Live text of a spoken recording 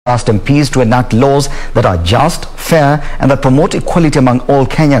asked MPs to enact laws that are just, fair and that promote equality among all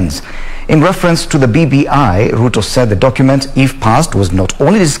Kenyans. In reference to the BBI, Ruto said the document, if passed, was not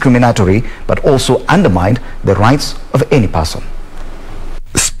only discriminatory but also undermined the rights of any person.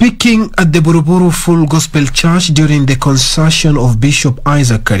 Speaking at the Buruburu Full Gospel Church during the concession of Bishop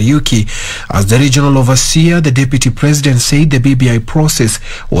Isaac Kariuki, as the regional overseer, the deputy president said the BBI process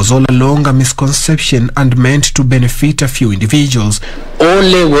was all along a misconception and meant to benefit a few individuals.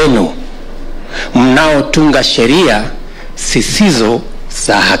 Ole wenu mnaotunga sheria sisizo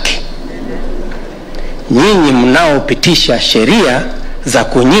za haki. Nyinyi mnaopitisha sheria za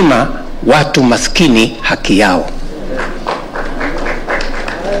kunyima watu maskini haki yao.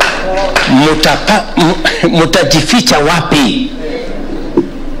 Mutajificha wapi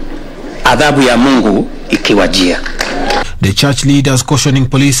adhabu ya Mungu ikiwajia? The church leaders cautioning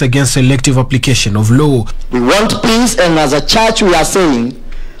police against selective application of law. We want peace, and as a church we are saying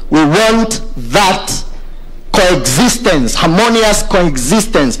we want that coexistence, harmonious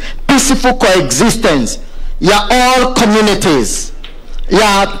coexistence, peaceful coexistence ya all communities,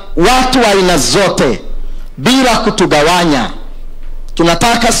 ya watu wa aina zote bila kutugawanya.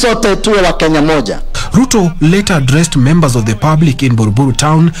 Tunataka sote tuwe wa Kenya moja. Ruto later addressed members of the public in Buruburu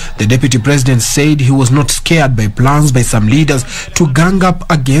town. The deputy president said he was not scared by plans by some leaders to gang up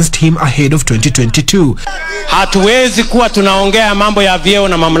against him ahead of 2022. Hatuwezi kuwa tunaongea mambo ya vyeo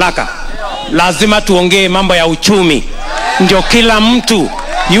na mamlaka. Lazima tuongee mambo ya uchumi. Ndio kila mtu,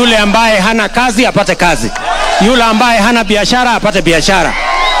 yule ambaye hana kazi apate kazi, yule ambaye hana biashara apate biashara.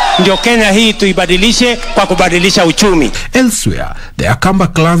 Ndio Kenya hii tuibadilishe kwa kubadilisha uchumi. Elsewhere, the Akamba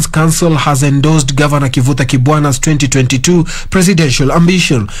Clans Council has endorsed Governor Kivuta Kibwana's 2022 presidential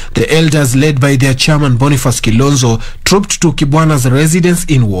ambition. The elders, led by their chairman Boniface Kilonzo, trooped to Kibwana's residence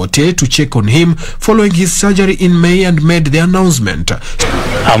in Wote to check on him following his surgery in May and made the announcement.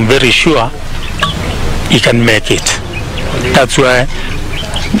 I'm very sure he can make it. That's why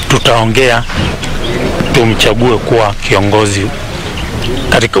tutaongea tumchague kuwa kiongozi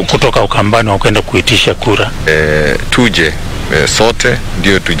kutoka Ukambani wa kwenda kuitisha kura. Tuje sote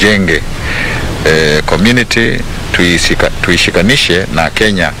ndio tujenge community, tuishikanishe na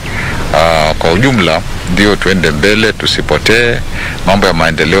Kenya kwa ujumla, ndio tuende mbele, tusipotee, mambo ya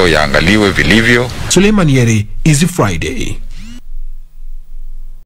maendeleo yaangaliwe vilivyo. Suleiman Yeri, Easy Friday.